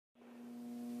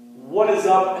What is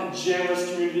up, Jammers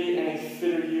community and a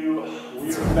fitter you?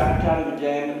 We are back at it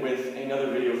again with another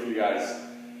video for you guys.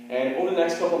 And over the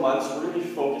next couple of months, we're going to be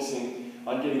focusing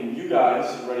on getting you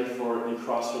guys ready for the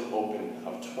CrossFit Open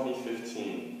of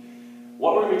 2015.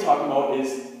 What we're going to be talking about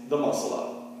is the muscle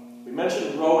up. We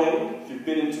mentioned rowing if you've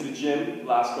been into the gym the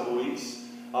last couple of weeks,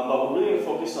 but we're really going to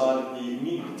focus on the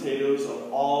meat and potatoes of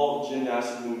all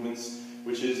gymnastic movements,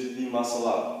 which is the muscle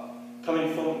up.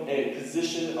 Coming from a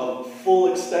position of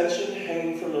full extension,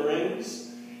 hanging from the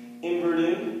rings,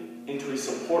 inverting into a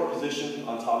support position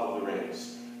on top of the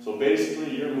rings. So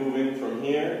basically you're moving from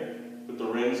here with the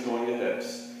rings going to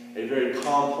hips. A very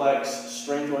complex,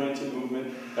 strength-oriented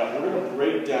movement that we're going to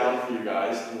break down for you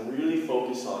guys and really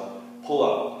focus on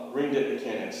pull-up, ring dip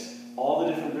mechanics, all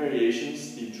the different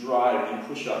variations, the drive, the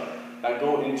push-up that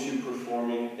go into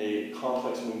performing a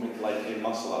complex movement like a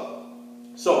muscle-up.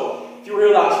 So, if you were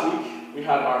here last week, we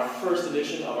had our first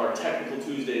edition of our Technical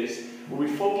Tuesdays where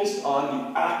we focused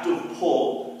on the active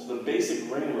pull, so the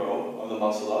basic ring row of the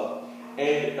muscle up,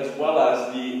 and as well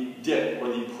as the dip, or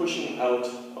the pushing out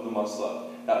of the muscle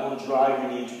up. That little drive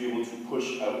you need to be able to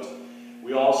push out.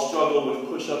 We all struggle with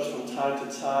push-ups from time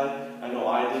to time. I know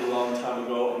I did a long time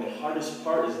ago, and the hardest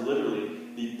part is literally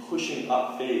the pushing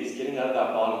up phase, getting out of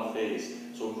that bottom phase.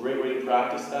 So a great way to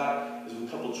practice that is with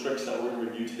a couple tricks that we're going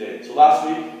to review today. So last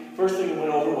week, first thing we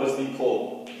went over was the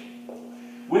pull.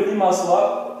 With the muscle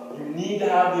up, you need to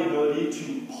have the ability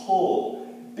to pull.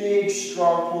 Big,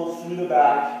 strong pull through the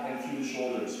back and through the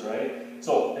shoulders, right?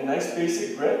 So a nice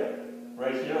basic grip,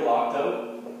 right here, locked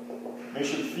out. Make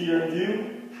sure the feet are in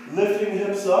view. Lifting the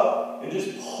hips up and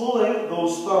just pulling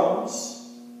those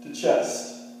thumbs to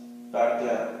chest. Back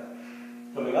down.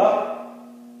 Coming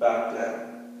up, back down.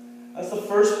 That's the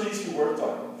first piece we worked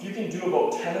on. If you can do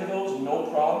about 10 of those, no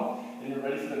problem, then you're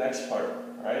ready for the next part,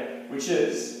 right? Which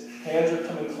is, hands are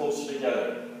coming closer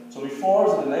together. So before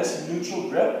it was a nice neutral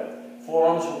grip,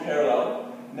 forearms were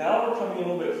parallel. Now we're coming a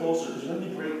little bit closer because we're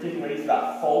going to be getting ready for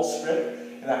that false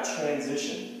grip and that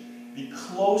transition. The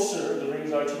closer the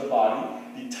rings are to the body,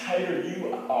 the tighter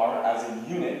you are as a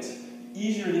unit, the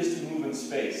easier it is to move in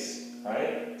space,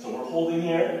 right? So we're holding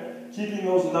here, keeping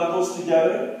those knuckles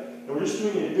together, and we're just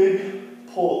doing a big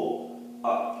pull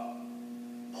up.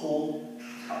 Pull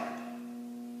up.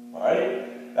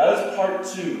 Alright? That is part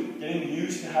two, getting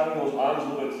used to having those arms a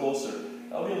little bit closer.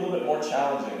 That'll be a little bit more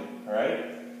challenging, alright?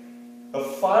 The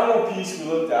final piece we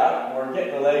looked at, we're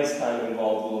getting the legs kind of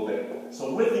involved a little bit.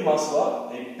 So with the muscle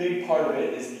up, a big part of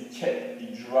it is the kick, the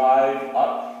drive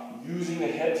up, using the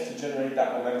hips to generate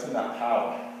that momentum, that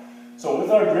power. So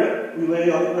with our grip, we lay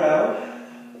on the ground.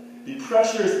 The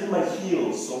pressure is in my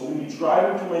heels, so I'm going to be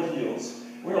driving through my heels.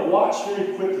 We're going to watch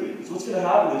very quickly, because what's going to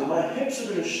happen is my hips are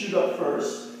going to shoot up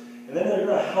first, and then they're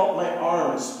going to help my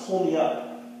arms pull me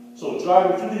up. So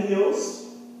driving through the heels,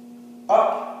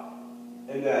 up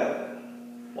and down.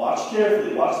 Watch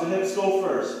carefully, watch the hips go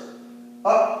first.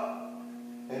 Up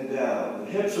and down.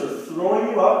 The hips are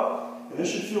throwing you up, and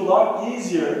this should feel a lot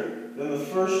easier than the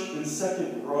first and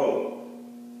second row.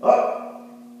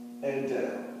 Up and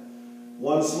down.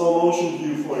 One slow motion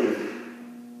view for you.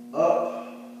 Up,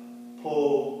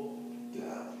 pull,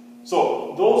 down.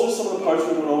 So those are some of the parts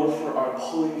we went over for our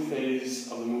pulling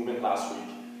phase of the movement last week.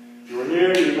 If you were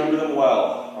here, you remember them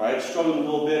well. Alright, struggled a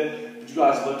little bit, but you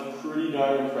guys looked pretty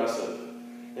darn impressive.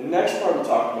 The next part we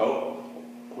talked about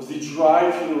was the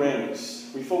drive through the rings.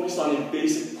 We focused on a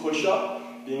basic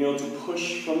push-up, being able to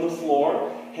push from the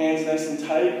floor, hands nice and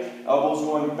tight, elbows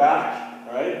going back,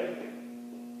 alright?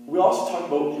 We also talked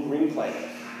about the ring plank.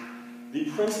 The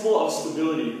principle of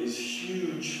stability is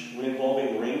huge when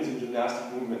involving rings and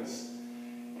gymnastic movements.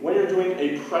 When you're doing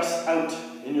a press out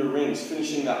in your rings,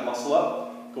 finishing that muscle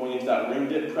up, going into that ring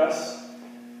dip press,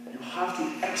 you have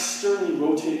to externally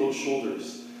rotate those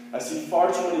shoulders. I see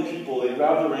far too many people, they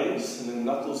grab the rings and the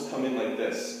knuckles come in like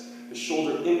this. The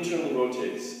shoulder internally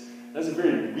rotates. That's a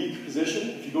very weak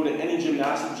position. If you go to any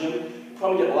gymnastic gym, you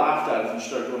probably get laughed at if you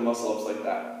start doing muscle ups like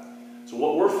that. So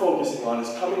what we're focusing on is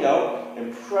coming out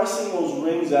and pressing those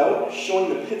rings out, showing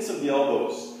the pits of the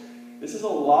elbows. This is a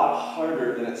lot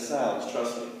harder than it sounds,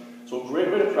 trust me. So a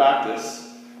great way to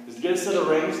practice is to get a set of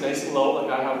rings nice and low,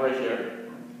 like I have right here.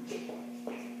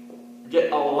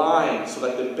 Get aligned so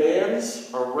that the bands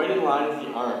are right in line with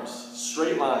the arms.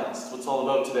 Straight lines, that's what it's all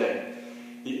about today.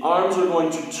 The arms are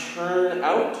going to turn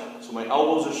out, so my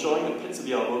elbows are showing the pits of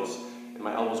the elbows, and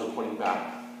my elbows are pointing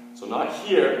back. So not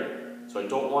here. So I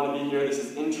don't want to be here. This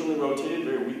is internally rotated,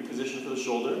 very weak position for the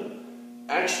shoulder.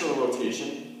 External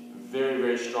rotation, very,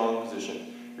 very strong position.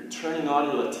 You're turning on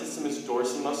your latissimus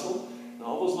dorsi muscle and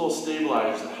all those little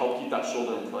stabilizers that help keep that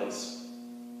shoulder in place.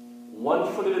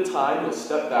 1 foot at a time, you'll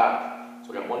step back.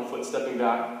 So I got 1 foot stepping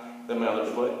back, then my other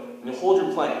foot, and you'll hold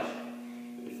your plank.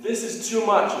 If this is too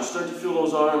much, you start to feel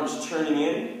those arms turning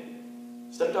in,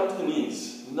 step down to the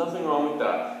knees. Nothing wrong with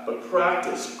that. But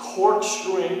practice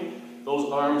corkscrewing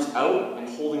those arms out and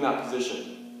holding that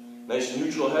position. Nice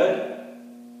neutral head,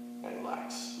 and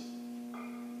relax.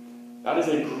 That is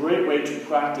a great way to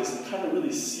practice and kind of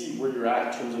really see where you're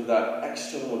at in terms of that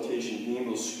external rotation, being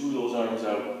able to screw those arms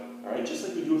out. All right, just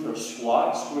like we do with our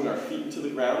squat, screwing our feet into the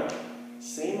ground.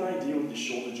 Same idea with the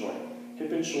shoulder joint,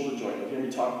 hip and shoulder joint. You'll hear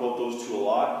me talk about those two a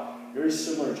lot. Very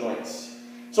similar joints.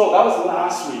 So that was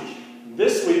last week.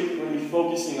 This week, we're going to be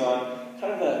focusing on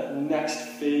kind of the next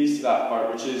phase to that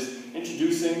part, which is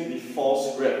introducing the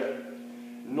false grip.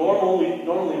 Normally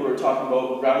we're talking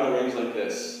about grabbing the rings like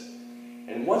this.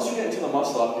 And once you get into the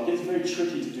muscle up, it gets very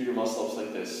tricky to do your muscle ups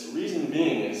like this. The reason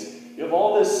being is you have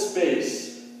all this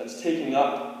space that's taking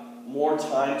up more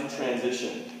time to transition.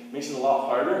 It makes it a lot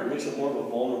harder, it makes it more of a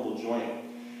vulnerable joint.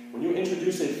 When you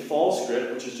introduce a false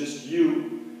grip, which is just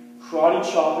you karate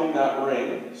chopping that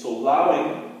ring, so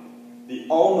allowing the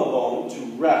ulna bone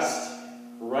to rest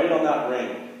right on that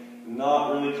ring.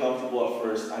 Not really comfortable at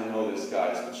first, I know this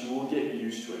guys, but you will get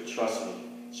used to it, trust me.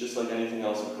 It's just like anything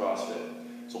else in CrossFit.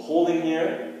 So holding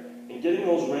here and getting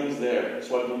those rings there.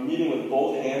 So I'd be meeting with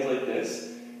both hands like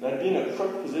this, and I'd be in a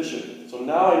crook position. So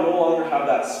now I no longer have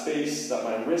that space that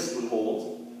my wrist would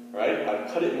hold, right?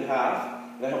 I've cut it in half,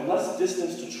 and I have less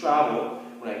distance to travel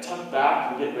when I tuck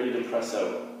back and get ready to press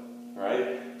out, all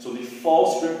right? So the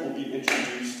false grip will be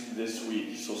introduced this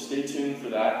week, so stay tuned for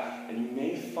that, and you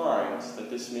may find that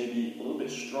this may be a little bit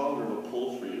stronger of a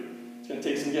pull for you. It's going to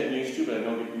take some getting used to, but I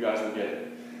know you guys will get it.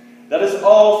 That is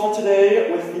all for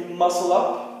today with the muscle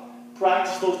up.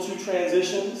 Practice those two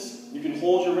transitions. You can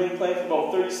hold your ring plank for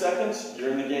about 30 seconds,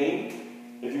 you're in the game.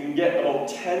 If you can get about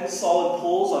 10 solid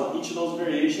pulls on each of those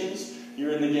variations,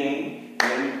 you're in the game,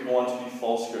 and then you go on to the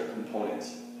false grip component.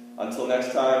 Until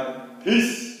next time,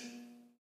 peace!